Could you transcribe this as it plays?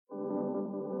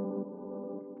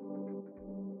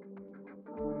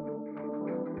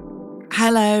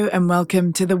Hello and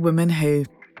welcome to The Woman Who.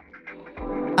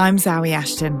 I'm Zoe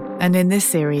Ashton, and in this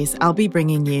series I'll be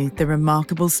bringing you the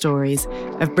remarkable stories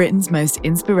of Britain's most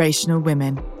inspirational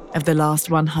women of the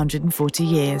last 140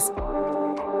 years.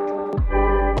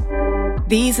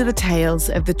 These are the tales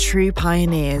of the true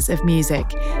pioneers of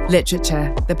music,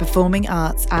 literature, the performing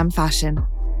arts and fashion.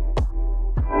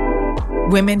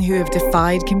 Women who have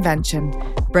defied convention,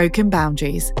 broken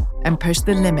boundaries, and pushed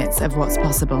the limits of what's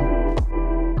possible.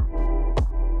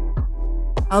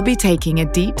 I'll be taking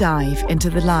a deep dive into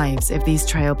the lives of these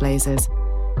trailblazers,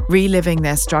 reliving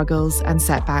their struggles and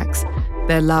setbacks,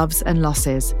 their loves and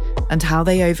losses, and how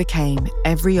they overcame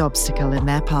every obstacle in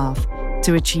their path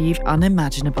to achieve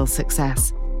unimaginable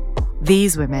success.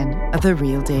 These women are the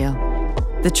real deal,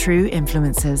 the true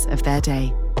influencers of their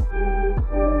day.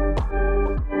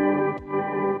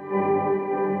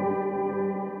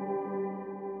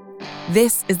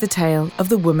 This is the tale of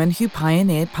the woman who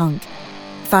pioneered punk.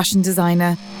 Fashion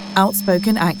designer,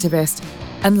 outspoken activist,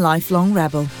 and lifelong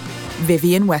rebel,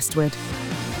 Vivienne Westwood.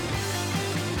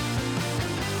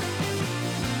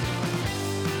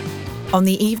 On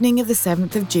the evening of the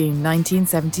 7th of June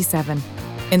 1977,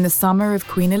 in the summer of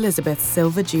Queen Elizabeth's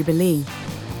Silver Jubilee,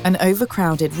 an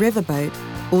overcrowded riverboat,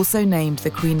 also named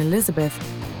the Queen Elizabeth,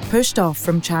 pushed off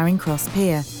from Charing Cross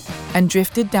Pier and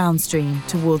drifted downstream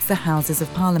towards the Houses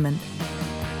of Parliament.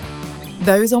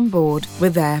 Those on board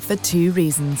were there for two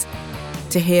reasons: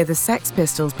 to hear the Sex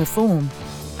Pistols perform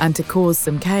and to cause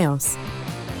some chaos.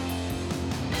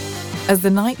 As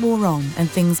the night wore on and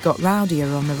things got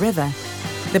rowdier on the river,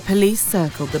 the police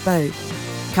circled the boat,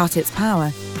 cut its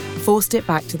power, forced it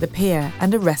back to the pier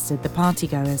and arrested the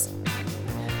partygoers.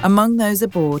 Among those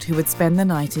aboard who would spend the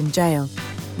night in jail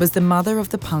was the mother of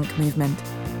the punk movement,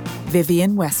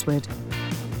 Vivienne Westwood.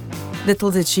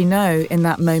 Little did she know in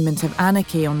that moment of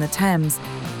anarchy on the Thames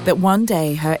that one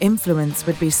day her influence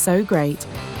would be so great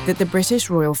that the British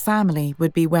royal family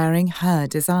would be wearing her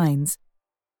designs.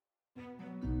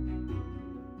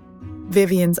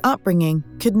 Vivienne's upbringing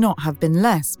could not have been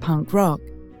less punk rock.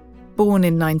 Born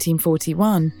in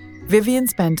 1941, Vivienne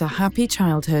spent a happy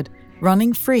childhood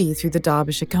running free through the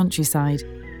Derbyshire countryside.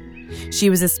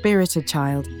 She was a spirited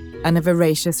child and a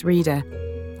voracious reader,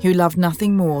 who loved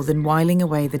nothing more than whiling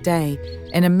away the day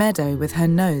in a meadow with her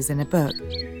nose in a book.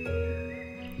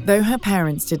 Though her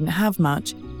parents didn't have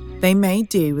much, they made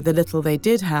do with the little they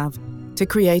did have to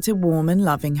create a warm and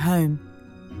loving home.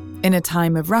 In a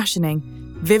time of rationing,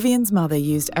 Vivienne's mother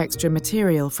used extra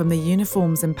material from the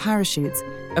uniforms and parachutes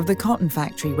of the cotton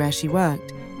factory where she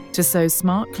worked to sew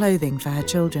smart clothing for her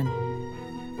children.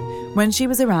 When she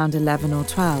was around 11 or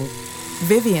 12,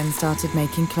 Vivienne started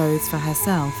making clothes for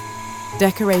herself,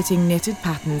 decorating knitted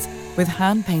patterns with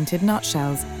hand-painted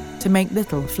nutshells to make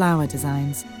little flower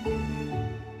designs.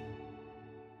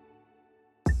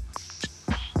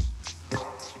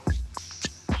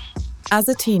 As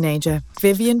a teenager,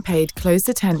 Vivienne paid close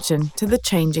attention to the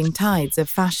changing tides of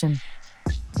fashion.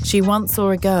 She once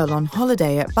saw a girl on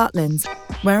holiday at Butlins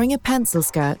wearing a pencil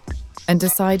skirt and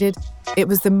decided it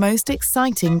was the most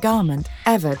exciting garment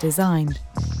ever designed.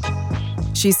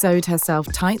 She sewed herself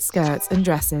tight skirts and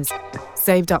dresses,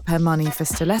 saved up her money for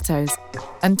stilettos,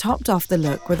 and topped off the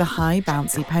look with a high,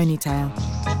 bouncy ponytail.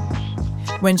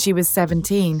 When she was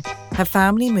 17, her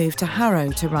family moved to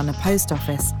Harrow to run a post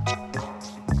office.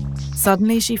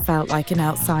 Suddenly she felt like an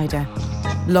outsider,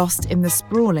 lost in the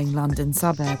sprawling London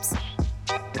suburbs.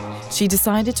 She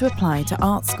decided to apply to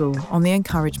art school on the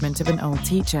encouragement of an old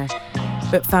teacher,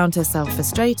 but found herself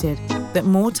frustrated that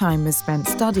more time was spent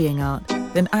studying art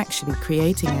than actually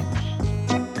creating it.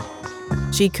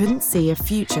 She couldn't see a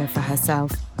future for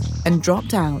herself and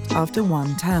dropped out after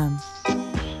one term.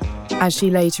 As she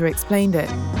later explained it,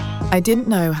 "I didn't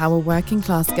know how a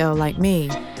working-class girl like me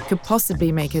could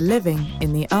possibly make a living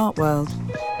in the art world,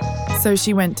 so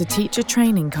she went to teacher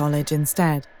training college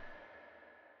instead."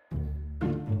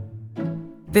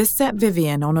 This set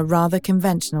Vivienne on a rather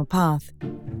conventional path.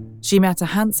 She met a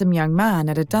handsome young man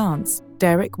at a dance,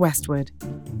 Derek Westwood.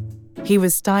 He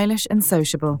was stylish and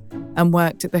sociable and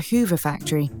worked at the Hoover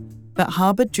factory, but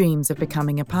harboured dreams of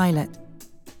becoming a pilot.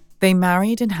 They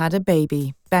married and had a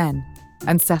baby, Ben,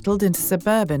 and settled into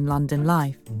suburban London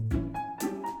life.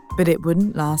 But it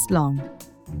wouldn't last long.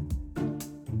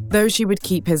 Though she would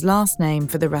keep his last name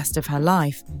for the rest of her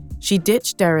life, she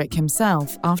ditched Derek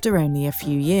himself after only a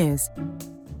few years.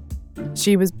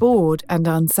 She was bored and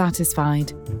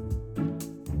unsatisfied.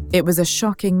 It was a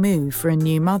shocking move for a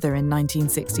new mother in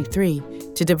 1963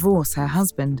 to divorce her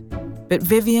husband, but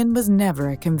Vivienne was never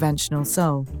a conventional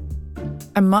soul.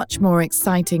 A much more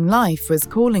exciting life was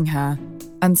calling her,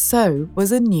 and so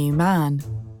was a new man.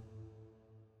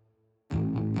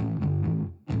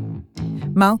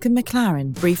 Malcolm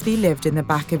McLaren briefly lived in the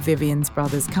back of Vivienne's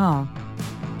brother's car.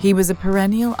 He was a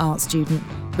perennial art student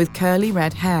with curly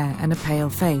red hair and a pale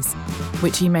face,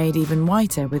 which he made even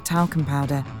whiter with talcum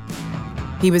powder.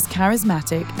 He was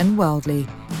charismatic and worldly,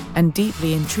 and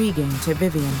deeply intriguing to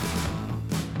Vivienne.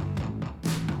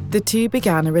 The two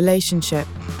began a relationship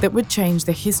that would change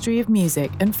the history of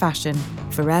music and fashion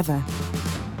forever.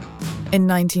 In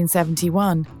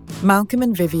 1971, Malcolm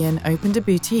and Vivienne opened a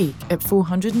boutique at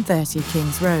 430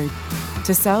 Kings Road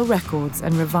to sell records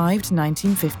and revived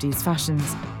 1950s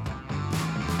fashions.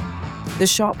 The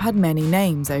shop had many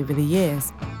names over the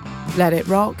years: Let It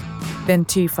Rock, then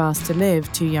Too Fast to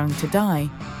Live, Too Young to Die,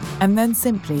 and then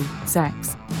simply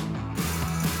Sex.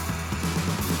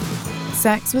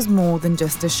 Sex was more than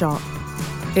just a shop.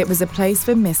 It was a place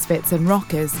for misfits and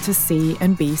rockers to see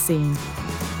and be seen.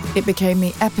 It became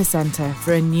the epicenter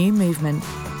for a new movement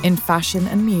in fashion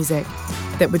and music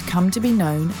that would come to be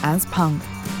known as punk,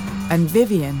 and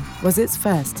Vivienne was its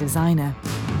first designer.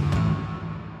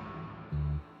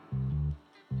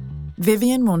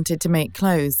 Vivienne wanted to make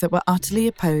clothes that were utterly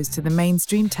opposed to the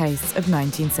mainstream tastes of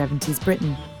 1970s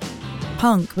Britain.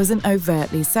 Punk was an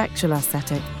overtly sexual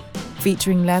aesthetic,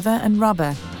 featuring leather and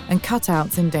rubber and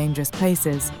cutouts in dangerous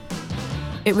places.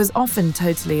 It was often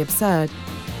totally absurd,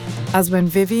 as when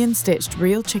Vivienne stitched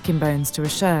real chicken bones to a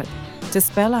shirt to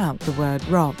spell out the word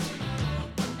rock.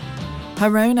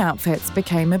 Her own outfits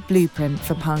became a blueprint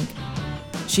for punk.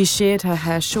 She sheared her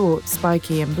hair short,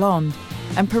 spiky and blonde,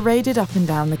 and paraded up and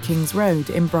down the King's Road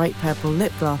in bright purple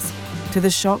lip gloss to the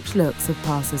shocked looks of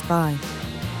passers-by.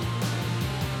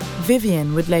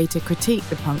 Vivienne would later critique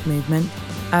the punk movement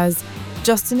as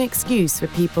just an excuse for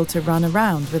people to run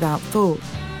around without thought.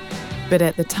 But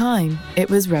at the time, it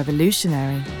was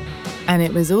revolutionary. And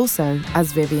it was also,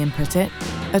 as Vivienne put it,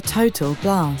 a total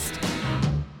blast.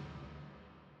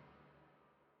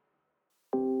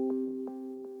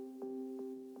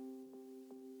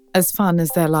 As fun as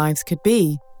their lives could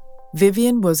be,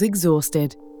 Vivienne was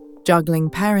exhausted, juggling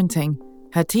parenting,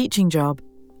 her teaching job,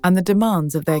 and the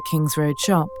demands of their Kings Road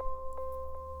shop.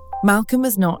 Malcolm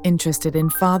was not interested in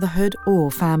fatherhood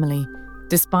or family,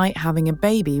 despite having a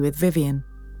baby with Vivienne.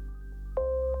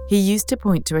 He used to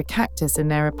point to a cactus in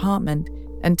their apartment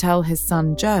and tell his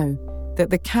son Joe that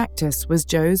the cactus was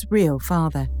Joe's real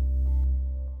father.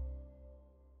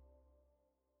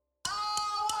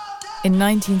 In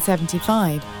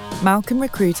 1975, Malcolm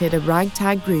recruited a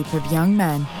ragtag group of young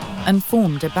men and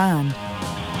formed a band.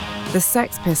 The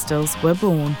Sex Pistols were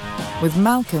born, with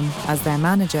Malcolm as their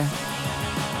manager.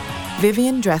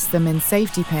 Vivienne dressed them in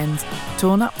safety pins,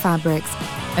 torn up fabrics,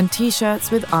 and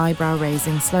t-shirts with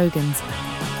eyebrow-raising slogans.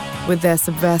 With their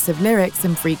subversive lyrics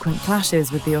and frequent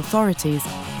clashes with the authorities,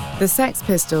 the Sex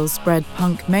Pistols spread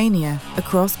punk mania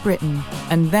across Britain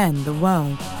and then the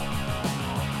world.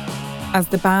 As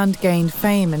the band gained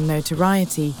fame and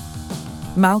notoriety,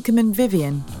 Malcolm and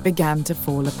Vivienne began to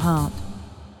fall apart.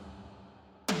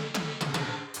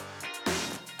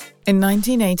 In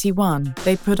 1981,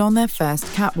 they put on their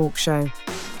first catwalk show,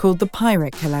 called the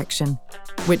Pirate Collection,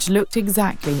 which looked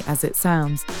exactly as it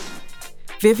sounds.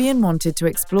 Vivienne wanted to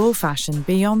explore fashion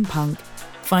beyond punk,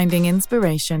 finding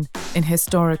inspiration in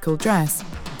historical dress,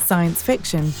 science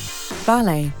fiction,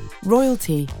 ballet,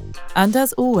 royalty, and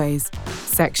as always,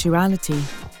 sexuality.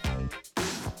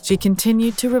 She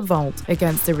continued to revolt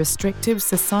against the restrictive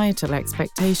societal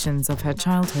expectations of her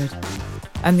childhood,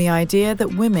 and the idea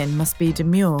that women must be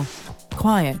demure,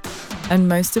 quiet, and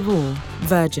most of all,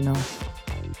 virginal.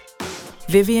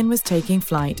 Vivienne was taking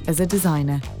flight as a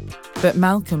designer, but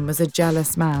Malcolm was a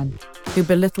jealous man who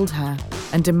belittled her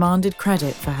and demanded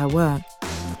credit for her work.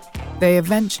 They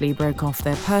eventually broke off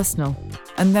their personal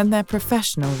and then their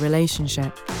professional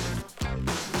relationship.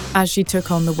 As she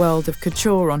took on the world of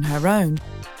couture on her own,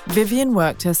 Vivienne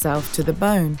worked herself to the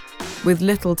bone, with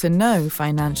little to no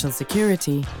financial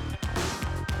security.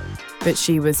 But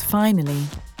she was finally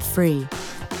free.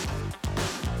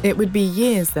 It would be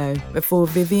years, though, before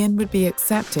Vivienne would be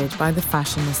accepted by the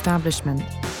fashion establishment.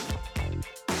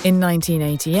 In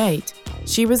 1988,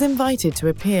 she was invited to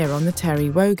appear on the Terry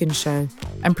Wogan show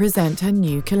and present her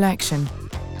new collection,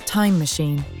 Time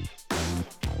Machine.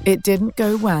 It didn't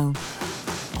go well.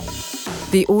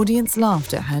 The audience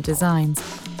laughed at her designs,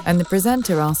 and the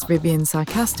presenter asked Vivienne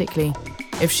sarcastically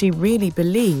if she really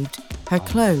believed her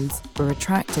clothes were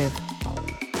attractive.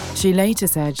 She later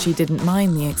said she didn't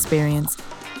mind the experience.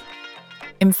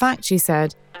 In fact, she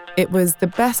said, "It was the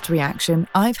best reaction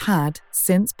I've had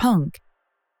since punk."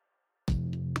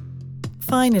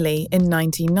 Finally, in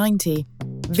 1990,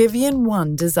 Vivienne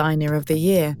won Designer of the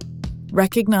Year,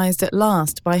 recognised at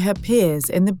last by her peers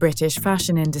in the British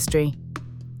fashion industry.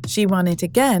 She won it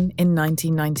again in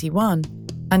 1991,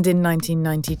 and in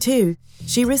 1992,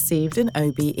 she received an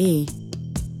OBE.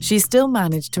 She still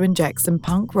managed to inject some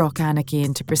punk rock anarchy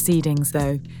into proceedings,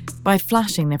 though, by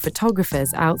flashing the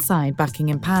photographers outside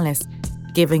Buckingham Palace,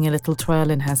 giving a little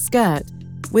twirl in her skirt,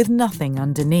 with nothing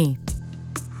underneath.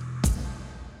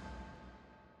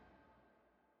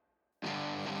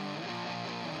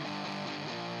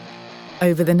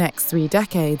 Over the next 3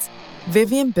 decades,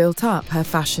 Vivienne built up her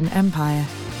fashion empire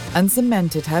and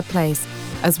cemented her place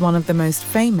as one of the most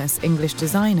famous English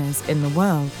designers in the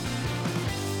world.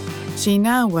 She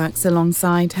now works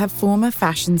alongside her former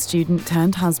fashion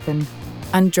student-turned-husband,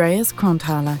 Andreas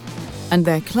Kronthaler, and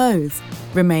their clothes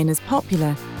remain as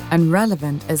popular and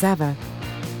relevant as ever.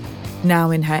 Now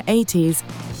in her 80s,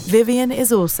 Vivienne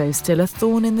is also still a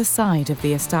thorn in the side of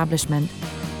the establishment,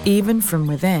 even from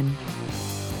within.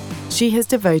 She has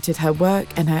devoted her work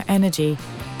and her energy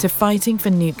to fighting for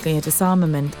nuclear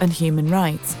disarmament and human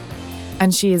rights,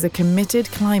 and she is a committed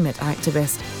climate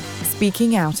activist,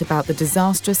 speaking out about the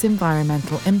disastrous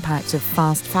environmental impact of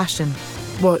fast fashion,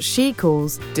 what she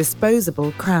calls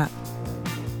disposable crap.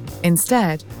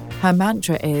 Instead, her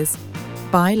mantra is,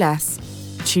 buy less,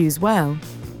 choose well,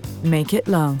 make it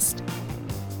last.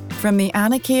 From the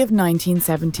anarchy of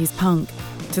 1970s punk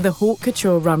to the haute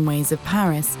couture runways of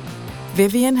Paris,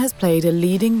 Vivienne has played a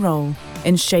leading role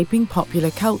in shaping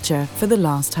popular culture for the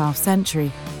last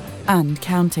half-century, and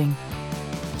counting.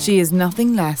 She is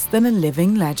nothing less than a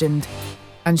living legend,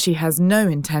 and she has no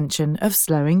intention of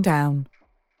slowing down.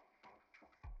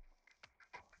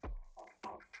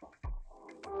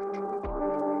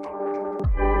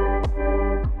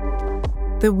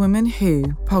 The Woman Who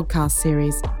podcast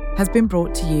series has been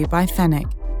brought to you by Fenwick,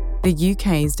 the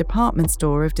UK's department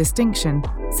store of distinction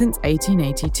since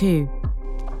 1882.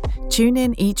 Tune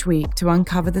in each week to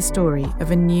uncover the story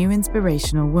of a new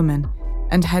inspirational woman,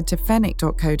 and head to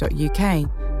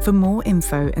fenwick.co.uk for more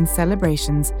info and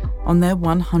celebrations on their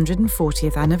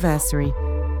 140th anniversary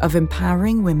of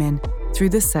empowering women through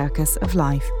the circus of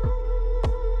life.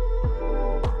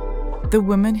 The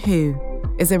Woman Who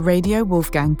is a Radio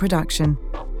Wolfgang production,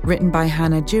 written by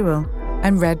Hannah Jewell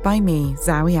and read by me,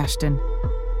 Zoe Ashton.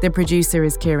 The producer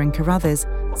is Kieran Carruthers,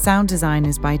 sound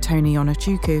designers by Tony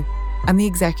Onochukwu, and the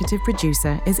executive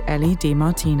producer is Ellie Di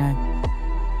Martino.